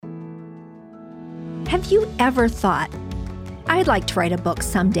Have you ever thought, I'd like to write a book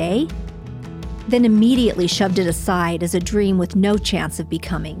someday, then immediately shoved it aside as a dream with no chance of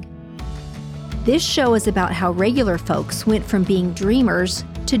becoming? This show is about how regular folks went from being dreamers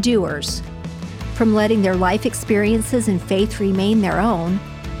to doers, from letting their life experiences and faith remain their own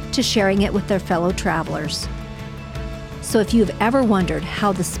to sharing it with their fellow travelers. So if you've ever wondered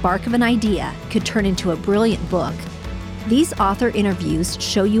how the spark of an idea could turn into a brilliant book, these author interviews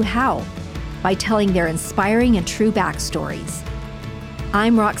show you how, by telling their inspiring and true backstories.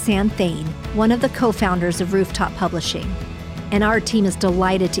 I'm Roxanne Thayne, one of the co-founders of Rooftop Publishing, and our team is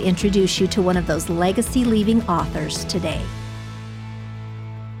delighted to introduce you to one of those legacy-leaving authors today.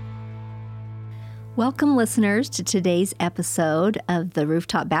 Welcome, listeners, to today's episode of the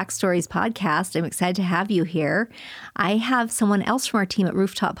Rooftop Backstories podcast. I'm excited to have you here. I have someone else from our team at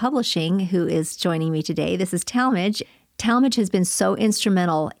Rooftop Publishing who is joining me today. This is Talmadge. Talmadge has been so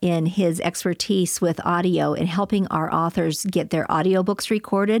instrumental in his expertise with audio in helping our authors get their audiobooks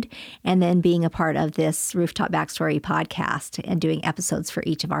recorded and then being a part of this Rooftop Backstory podcast and doing episodes for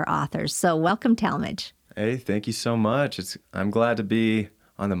each of our authors. So welcome, Talmadge. Hey, thank you so much. I'm glad to be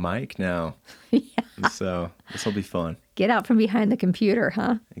on the mic now. Yeah. So this will be fun. Get out from behind the computer,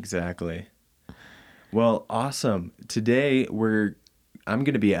 huh? Exactly. Well, awesome. Today I'm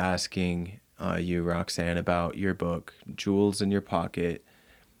going to be asking you, Roxanne, about your book, Jewels in Your Pocket,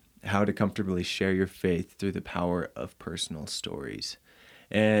 How to Comfortably Share Your Faith Through the Power of Personal Stories.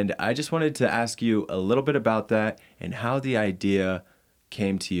 And I just wanted to ask you a little bit about that and how the idea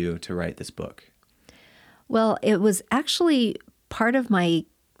came to you to write this book. Well, it was actually part of my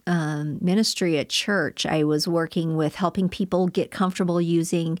ministry at church. I was working with helping people get comfortable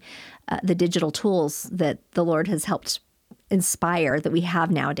using the digital tools that the Lord has helped inspire that we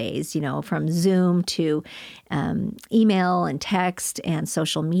have nowadays, from Zoom to email and text and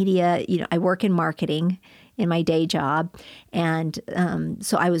social media. I work in marketing in my day job. And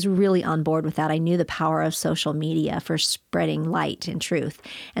so I was really on board with that. I knew the power of social media for spreading light and truth.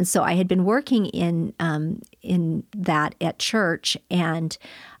 And so I had been working in that at church, and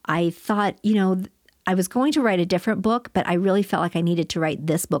I thought, I was going to write a different book, but I really felt like I needed to write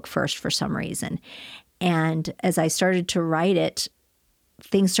this book first for some reason. And as I started to write it,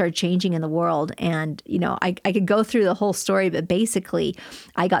 things started changing in the world. And, I could go through the whole story, but basically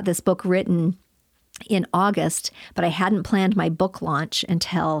I got this book written in August, but I hadn't planned my book launch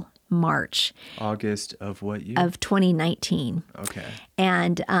until March. August of what year? Of 2019. Okay.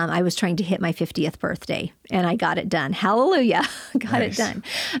 And I was trying to hit my 50th birthday, and I got it done. Hallelujah. Got it done.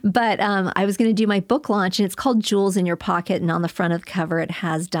 But I was going to do my book launch, and it's called Jewels in Your Pocket. And on the front of the cover, it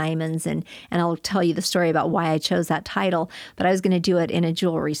has diamonds. And I'll tell you the story about why I chose that title. But I was going to do it in a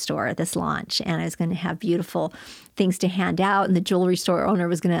jewelry store at this launch, and I was going to have beautiful things to hand out. And the jewelry store owner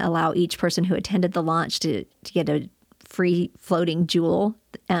was going to allow each person who attended the launch to get a free floating jewel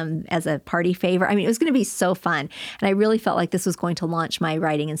as a party favor. I mean, it was going to be so fun. And I really felt like this was going to launch my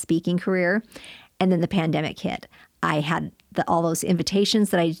writing and speaking career. And then the pandemic hit. I had all those invitations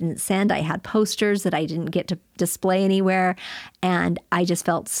that I didn't send. I had posters that I didn't get to display anywhere. And I just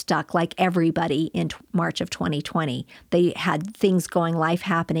felt stuck like everybody in March of 2020. They had things going, life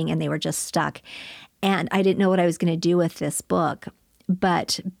happening, and they were just stuck. And I didn't know what I was going to do with this book.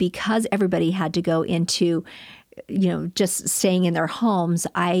 But because everybody had to go into just staying in their homes,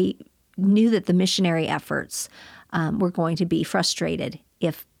 I knew that the missionary efforts were going to be frustrated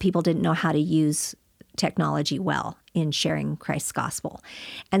if people didn't know how to use technology well in sharing Christ's gospel.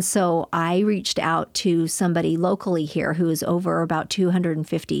 And so I reached out to somebody locally here who is over about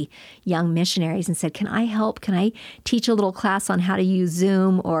 250 young missionaries and said, can I help? Can I teach a little class on how to use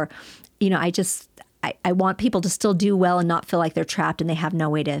Zoom? Or, I want people to still do well and not feel like they're trapped and they have no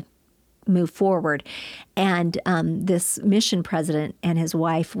way to move forward. And this mission president and his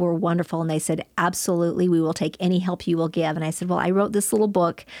wife were wonderful. And they said, absolutely, we will take any help you will give. And I said, well, I wrote this little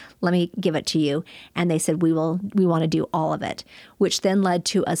book. Let me give it to you. And they said, we want to do all of it, which then led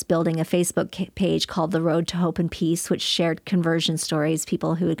to us building a Facebook page called The Road to Hope and Peace, which shared conversion stories,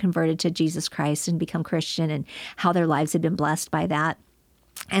 people who had converted to Jesus Christ and become Christian and how their lives had been blessed by that.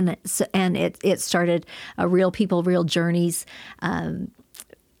 And it started a Real People, Real Journeys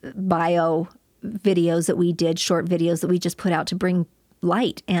bio videos that we did, short videos that we just put out to bring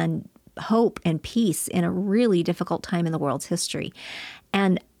light and hope and peace in a really difficult time in the world's history.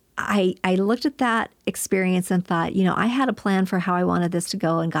 And I looked at that experience and thought, I had a plan for how I wanted this to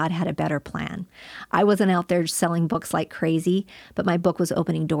go, and God had a better plan. I wasn't out there selling books like crazy, but my book was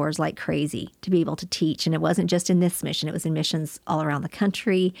opening doors like crazy to be able to teach. And it wasn't just in this mission, it was in missions all around the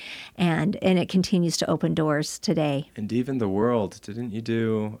country, and it continues to open doors today. And even the world. Didn't you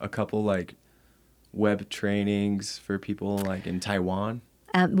do a couple web trainings for people like in Taiwan?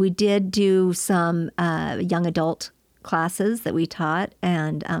 We did do some young adult classes that we taught,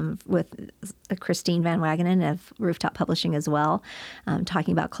 and with Christine Van Wagenen of Rooftop Publishing as well,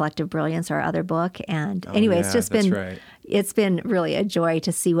 talking about Collective Brilliance, our other book. And anyway, it's just been it's been really a joy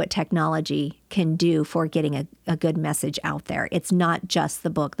to see what technology can do for getting a good message out there. It's not just the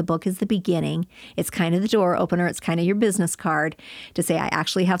book. The book is the beginning. It's kind of the door opener. It's kind of your business card to say, I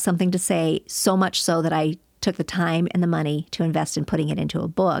actually have something to say, so much so that I took the time and the money to invest in putting it into a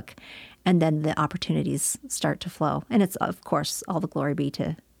book. And then the opportunities start to flow. And it's, of course, all the glory be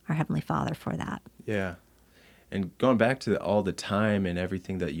to our Heavenly Father for that. Yeah. And going back to all the time and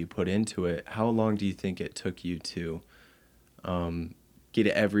everything that you put into it, how long do you think it took you to get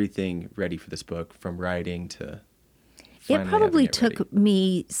everything ready for this book, from writing to finally It probably having it ready? took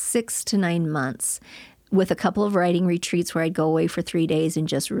me 6 to 9 months, with a couple of writing retreats where I'd go away for 3 days and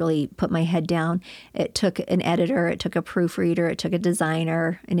just really put my head down. It took an editor, it took a proofreader, it took a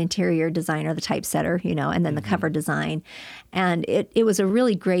designer, an interior designer, the typesetter, and then the cover design. And it was a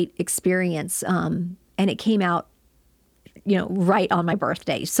really great experience. And it came out, right on my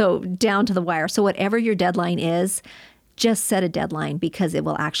birthday. So down to the wire. So whatever your deadline is, just set a deadline, because it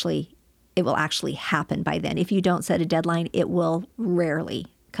will actually happen by then. If you don't set a deadline, it will rarely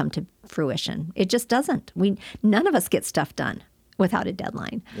come to fruition. It just doesn't. None of us get stuff done without a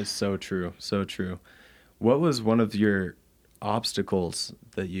deadline. It's so true. So true. What was one of your obstacles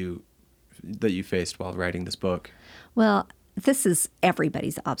that you faced while writing this book? Well, this is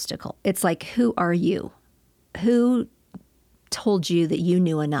everybody's obstacle. It's like, who are you? Who told you that you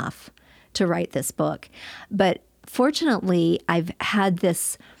knew enough to write this book? But fortunately, I've had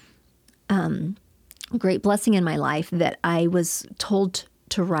this great blessing in my life that I was told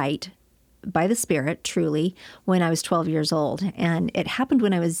to write by the Spirit, truly, when I was 12 years old. And it happened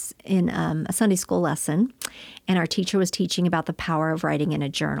when I was in a Sunday school lesson, and our teacher was teaching about the power of writing in a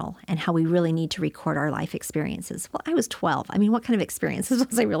journal and how we really need to record our life experiences. Well, I was 12. I mean, what kind of experiences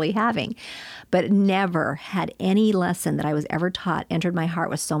was I really having? But never had any lesson that I was ever taught entered my heart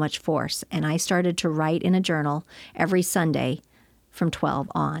with so much force. And I started to write in a journal every Sunday from 12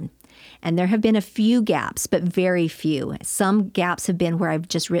 on. And there have been a few gaps, but very few. Some gaps have been where I've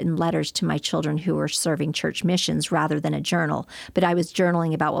just written letters to my children who were serving church missions rather than a journal. But I was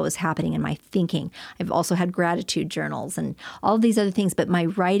journaling about what was happening in my thinking. I've also had gratitude journals and all of these other things. But my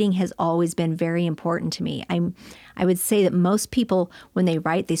writing has always been very important to me. I would say that most people, when they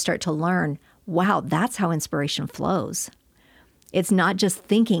write, they start to learn, wow, that's how inspiration flows. It's not just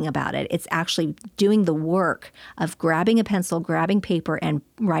thinking about it. It's actually doing the work of grabbing a pencil, grabbing paper, and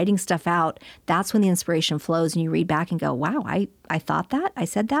writing stuff out. That's when the inspiration flows, and you read back and go, wow, I thought that? I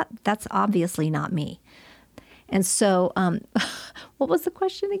said that? That's obviously not me. And so what was the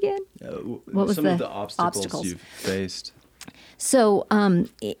question again? What was some of the obstacles you've faced? So,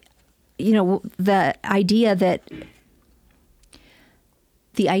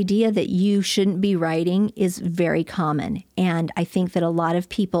 the idea that you shouldn't be writing is very common. And I think that a lot of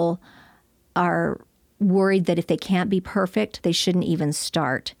people are worried that if they can't be perfect, they shouldn't even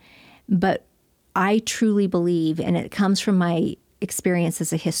start. But I truly believe, and it comes from my experience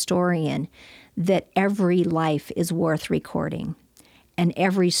as a historian, that every life is worth recording and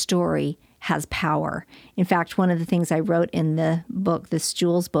every story has power. In fact, one of the things I wrote in the book, this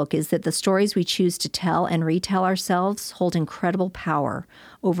Jules book, is that the stories we choose to tell and retell ourselves hold incredible power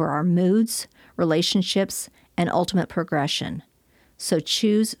over our moods, relationships, and ultimate progression. So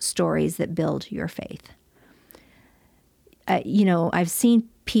choose stories that build your faith. I've seen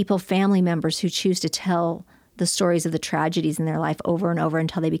people, family members, who choose to tell the stories of the tragedies in their life over and over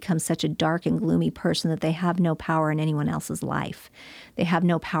until they become such a dark and gloomy person that they have no power in anyone else's life. They have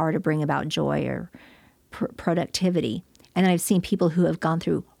no power to bring about joy or productivity. And I've seen people who have gone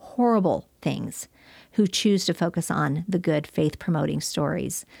through horrible things who choose to focus on the good, faith-promoting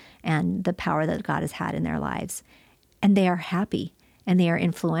stories and the power that God has had in their lives. And they are happy, and they are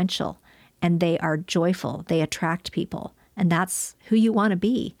influential, and they are joyful. They attract people, and that's who you want to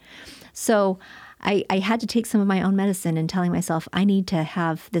be. So I had to take some of my own medicine in telling myself, I need to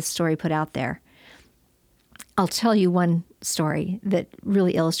have this story put out there. I'll tell you one story that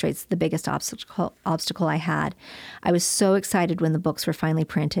really illustrates the biggest obstacle I had. I was so excited when the books were finally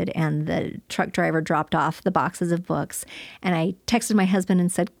printed and the truck driver dropped off the boxes of books. And I texted my husband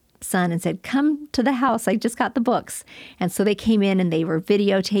and said, come to the house. I just got the books. And so they came in and they were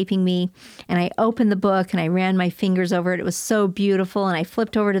videotaping me. And I opened the book and I ran my fingers over it. It was so beautiful. And I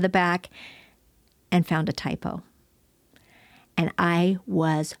flipped over to the back and found a typo. And I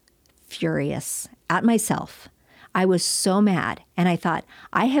was furious at myself. I was so mad. And I thought,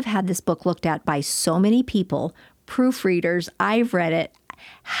 I have had this book looked at by so many people, proofreaders. I've read it.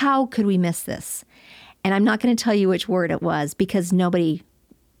 How could we miss this? And I'm not going to tell you which word it was because nobody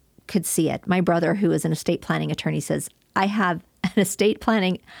could see it. My brother, who is an estate planning attorney, says, I have an estate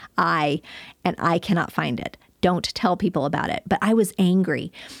planning eye and I cannot find it. Don't tell people about it. But I was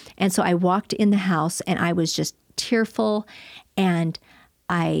angry. And so I walked in the house and I was just tearful. And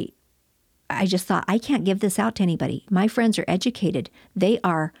I just thought, I can't give this out to anybody. My friends are educated. They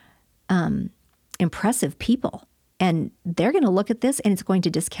are impressive people. And they're going to look at this and it's going to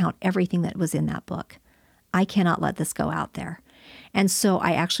discount everything that was in that book. I cannot let this go out there. And so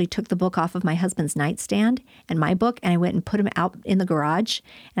I actually took the book off of my husband's nightstand and my book, and I went and put them out in the garage.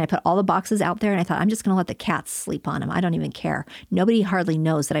 And I put all the boxes out there, and I thought, I'm just going to let the cats sleep on them. I don't even care. Nobody hardly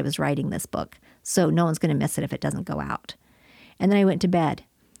knows that I was writing this book, so no one's going to miss it if it doesn't go out. And then I went to bed.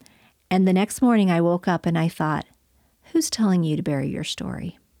 And the next morning I woke up and I thought, who's telling you to bury your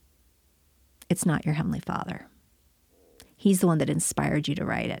story? It's not your Heavenly Father. He's the one that inspired you to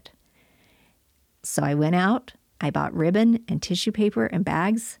write it. So I went out, I bought ribbon and tissue paper and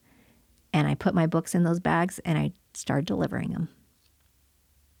bags, and I put my books in those bags and I started delivering them.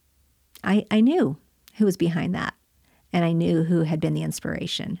 I knew who was behind that, and I knew who had been the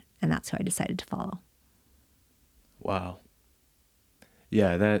inspiration, and that's who I decided to follow. Wow.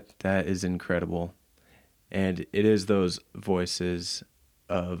 Yeah, that is incredible. And it is those voices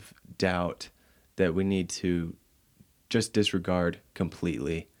of doubt that we need to just disregard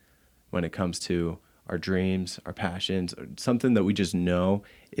completely when it comes to our dreams, our passions, or something that we just know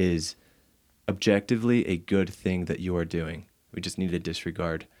is objectively a good thing that you are doing. We just need to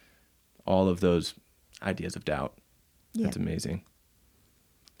disregard all of those ideas of doubt. Yeah. That's amazing.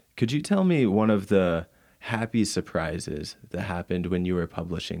 Could you tell me one of the happy surprises that happened when you were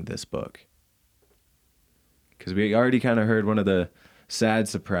publishing this book? Because we already kind of heard one of the sad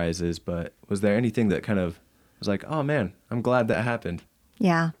surprises, but was there anything that kind of was like, oh man, I'm glad that happened?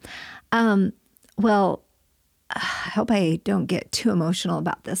 Yeah. Well, I hope I don't get too emotional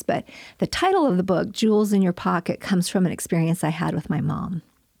about this, but the title of the book, Jewels in Your Pocket, comes from an experience I had with my mom.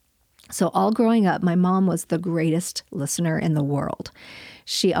 So all growing up, my mom was the greatest listener in the world.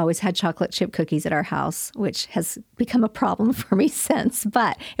 She always had chocolate chip cookies at our house, which has become a problem for me since,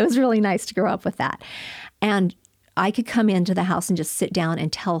 but it was really nice to grow up with that. And I could come into the house and just sit down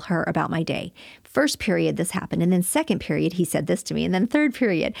and tell her about my day. First period, this happened. And then second period, he said this to me. And then third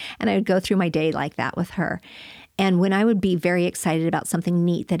period, and I would go through my day like that with her. And when I would be very excited about something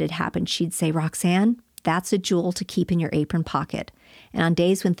neat that had happened, she'd say, Roxanne, that's a jewel to keep in your apron pocket. And on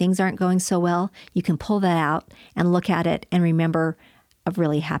days when things aren't going so well, you can pull that out and look at it and remember a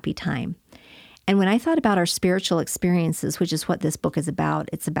really happy time. And when I thought about our spiritual experiences, which is what this book is about,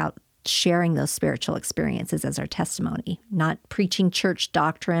 it's about sharing those spiritual experiences as our testimony, not preaching church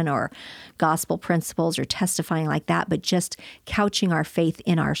doctrine or gospel principles or testifying like that, but just couching our faith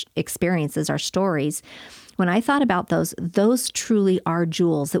in our experiences, our stories. When I thought about those truly are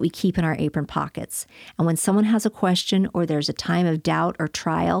jewels that we keep in our apron pockets. And when someone has a question or there's a time of doubt or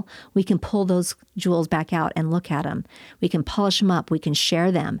trial, we can pull those jewels back out and look at them. We can polish them up. We can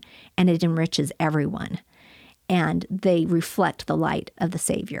share them, and it enriches everyone. And they reflect the light of the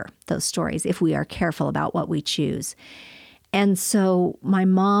Savior, those stories, if we are careful about what we choose. And so my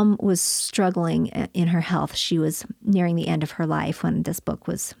mom was struggling in her health. She was nearing the end of her life when this book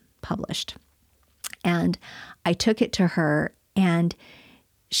was published. And I took it to her, and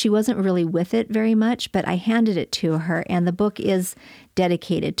she wasn't really with it very much, but I handed it to her, and the book is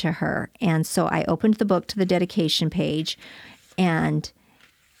dedicated to her. And so I opened the book to the dedication page, and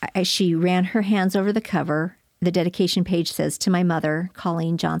she ran her hands over the cover. The dedication page says, to my mother,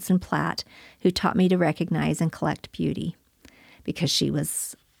 Colleen Johnson Platt, who taught me to recognize and collect beauty, because she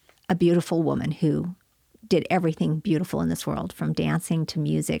was a beautiful woman who did everything beautiful in this world, from dancing to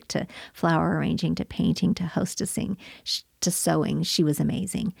music to flower arranging to painting to hostessing to sewing. She was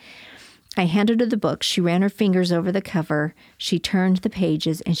amazing. I handed her the book. She ran her fingers over the cover. She turned the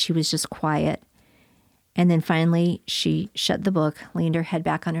pages, and she was just quiet. And then finally, she shut the book, leaned her head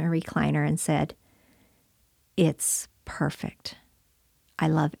back on her recliner, and said, "It's perfect. I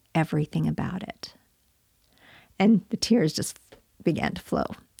love everything about it." And the tears just began to flow,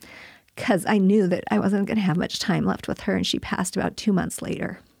 because I knew that I wasn't going to have much time left with her, and she passed about 2 months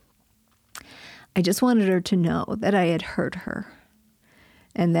later. I just wanted her to know that I had heard her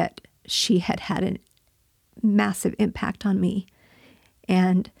and that she had had a massive impact on me.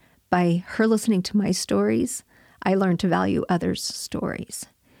 And by her listening to my stories, I learned to value others' stories.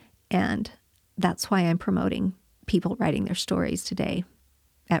 And that's why I'm promoting people writing their stories today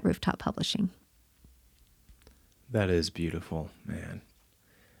at Rooftop Publishing. That is beautiful, man.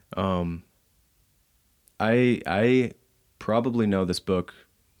 I probably know this book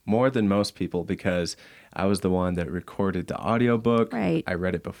more than most people because I was the one that recorded the audiobook. Right. I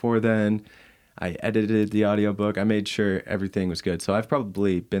read it before then. I edited the audiobook. I made sure everything was good. So I've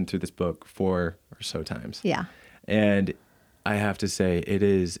probably been through this book 4 or so times. Yeah. And I have to say, it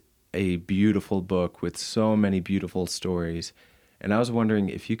is a beautiful book with so many beautiful stories. And I was wondering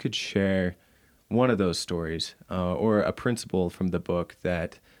if you could share one of those stories or a principle from the book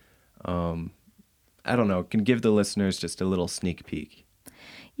that, I don't know, can give the listeners just a little sneak peek.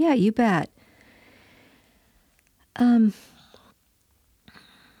 Yeah, you bet.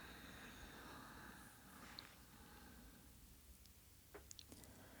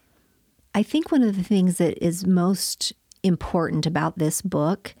 I think one of the things that is most important about this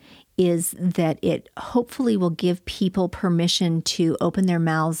book is that it hopefully will give people permission to open their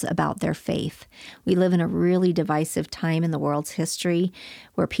mouths about their faith. We live in a really divisive time in the world's history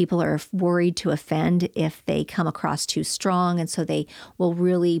where people are worried to offend if they come across too strong, and so they will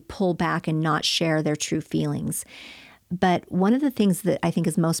really pull back and not share their true feelings. But one of the things that I think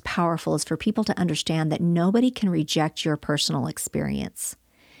is most powerful is for people to understand that nobody can reject your personal experience.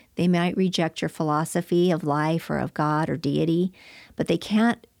 They might reject your philosophy of life or of God or deity, but they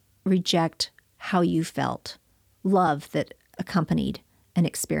can't reject how you felt, love that accompanied an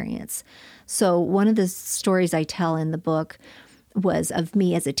experience. So one of the stories I tell in the book was of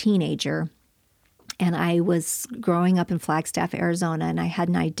me as a teenager. And I was growing up in Flagstaff, Arizona, and I had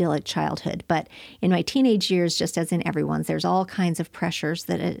an idyllic childhood. But in my teenage years, just as in everyone's, there's all kinds of pressures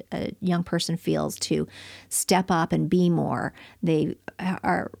that a young person feels to step up and be more. They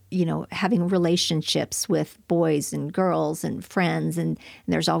are, having relationships with boys and girls and friends, and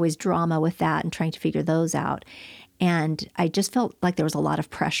there's always drama with that and trying to figure those out. And I just felt like there was a lot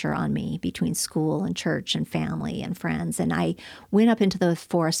of pressure on me between school and church and family and friends. And I went up into the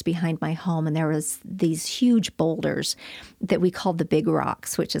forest behind my home, and there was these huge boulders that we called the Big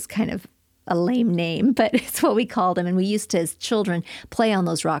Rocks, which is kind of a lame name, but it's what we called them. And we used to, as children, play on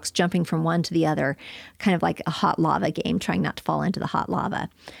those rocks, jumping from one to the other, kind of like a hot lava game, trying not to fall into the hot lava.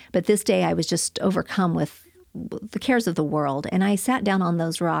 But this day I was just overcome with the cares of the world. And I sat down on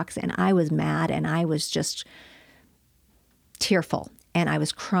those rocks, and I was mad, and I was just tearful, and I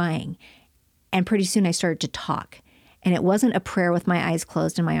was crying. And pretty soon I started to talk. And it wasn't a prayer with my eyes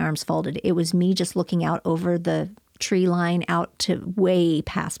closed and my arms folded. It was me just looking out over the tree line out to way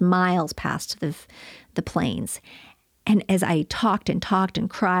past, miles past the plains. And as I talked and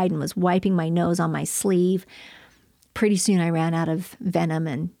cried and was wiping my nose on my sleeve, pretty soon I ran out of venom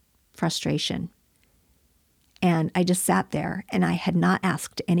and frustration. And I just sat there, and I had not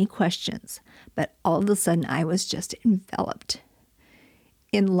asked any questions, but all of a sudden I was just enveloped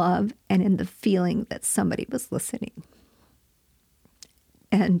in love and in the feeling that somebody was listening.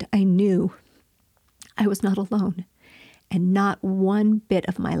 And I knew I was not alone, and not one bit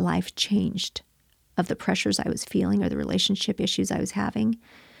of my life changed of the pressures I was feeling or the relationship issues I was having.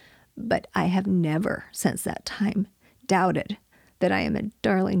 But I have never, since that time, doubted that I am a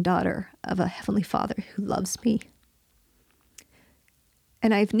darling daughter of a Heavenly Father who loves me.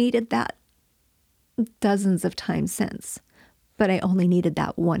 And I've needed that dozens of times since, but I only needed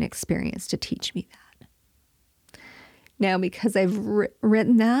that one experience to teach me that. Now, because I've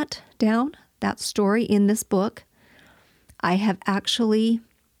written that down, that story in this book, I have actually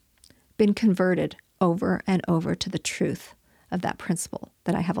been converted over and over to the truth of that principle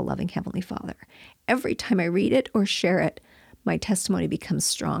that I have a loving Heavenly Father. Every time I read it or share it, my testimony becomes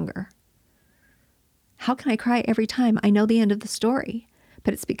stronger. How can I cry every time? I know the end of the story,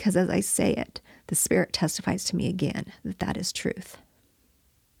 but it's because as I say it, the Spirit testifies to me again that that is truth.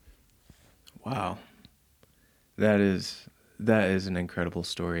 Wow. That is an incredible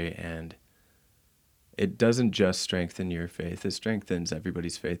story, and it doesn't just strengthen your faith, it strengthens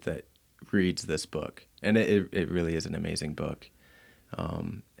everybody's faith that reads this book. And it really is an amazing book,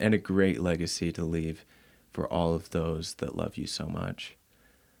 and a great legacy to leave for all of those that love you so much.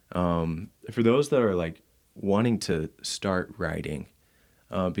 For those that are like wanting to start writing,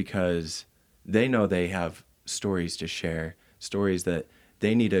 because they know they have stories to share, stories that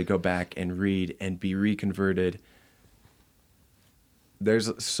they need to go back and read and be reconverted.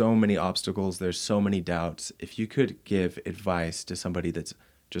 There's so many obstacles, there's so many doubts. If you could give advice to somebody that's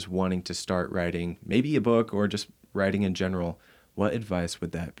just wanting to start writing, maybe a book or just writing in general, what advice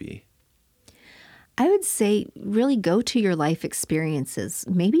would that be? I would say really go to your life experiences.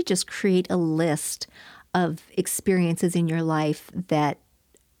 Maybe just create a list of experiences in your life that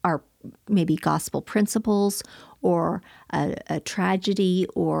are maybe gospel principles or a tragedy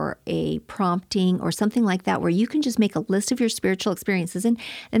or a prompting or something like that, where you can just make a list of your spiritual experiences.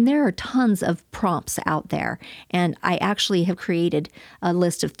 And there are tons of prompts out there. And I actually have created a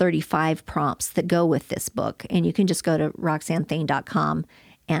list of 35 prompts that go with this book. And you can just go to roxannethayne.com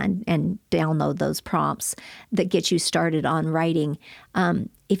and download those prompts that get you started on writing.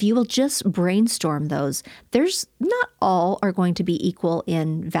 If you will just brainstorm those, there's not all are going to be equal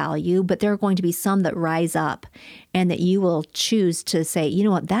in value, but there are going to be some that rise up and that you will choose to say, you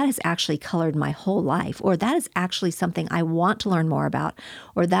know what, that has actually colored my whole life, or that is actually something I want to learn more about,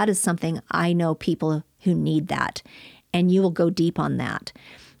 or that is something I know people who need that. And you will go deep on that.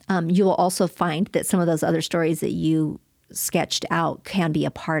 You will also find that some of those other stories that you sketched out can be a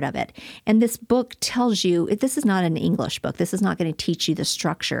part of it. And this book tells you, this is not an English book. This is not going to teach you the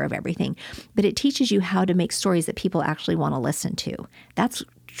structure of everything, but it teaches you how to make stories that people actually want to listen to. That's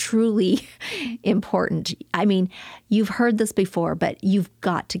truly important. I mean, you've heard this before, but you've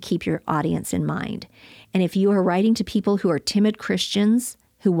got to keep your audience in mind. And if you are writing to people who are timid Christians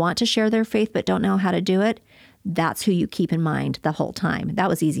who want to share their faith but don't know how to do it, that's who you keep in mind the whole time. That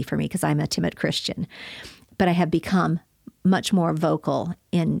was easy for me because I'm a timid Christian. But I have become much more vocal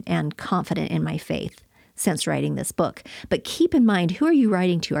and confident in my faith since writing this book. But keep in mind, who are you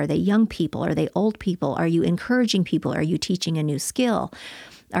writing to? Are they young people? Are they old people? Are you encouraging people? Are you teaching a new skill?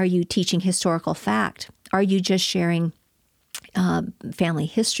 Are you teaching historical fact? Are you just sharing family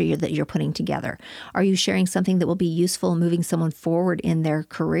history that you're putting together? Are you sharing something that will be useful in moving someone forward in their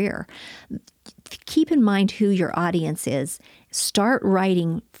career? Keep in mind who your audience is. Start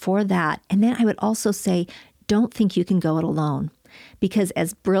writing for that. And then I would also say, don't think you can go it alone. Because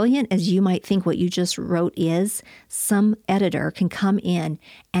as brilliant as you might think what you just wrote is, some editor can come in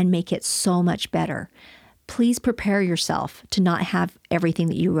and make it so much better. Please prepare yourself to not have everything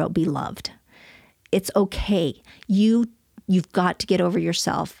that you wrote be loved. It's okay. You've got to get over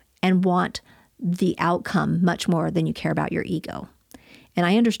yourself and want the outcome much more than you care about your ego. And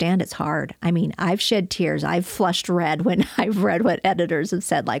I understand it's hard. I mean, I've shed tears. I've flushed red when I've read what editors have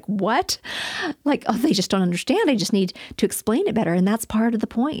said, like, what? Like, oh, they just don't understand. I just need to explain it better. And that's part of the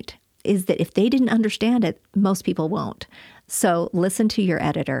point, is that if they didn't understand it, most people won't. So listen to your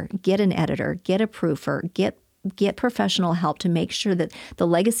editor, get a proofer, get professional help to make sure that the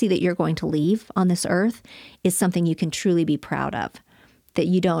legacy that you're going to leave on this earth is something you can truly be proud of, that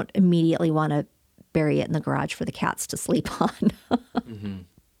you don't immediately want to bury it in the garage for the cats to sleep on. Mm-hmm.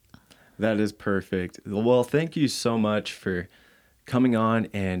 That is perfect. Well, thank you so much for coming on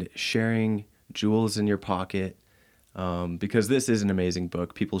and sharing Jewels in Your Pocket, because this is an amazing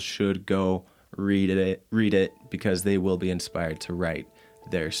book. People should go read it because they will be inspired to write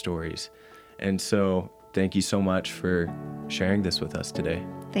their stories. And so thank you so much for sharing this with us today.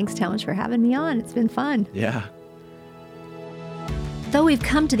 Thanks, Talmadge, for having me on. It's been fun. Yeah. Though we've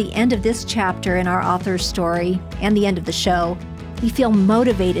come to the end of this chapter in our author's story and the end of the show, we feel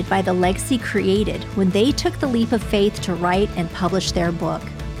motivated by the legacy created when they took the leap of faith to write and publish their book.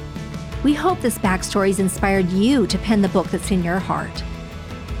 We hope this backstory has inspired you to pen the book that's in your heart.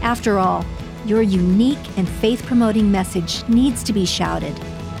 After all, your unique and faith-promoting message needs to be shouted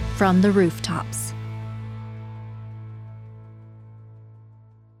from the rooftops.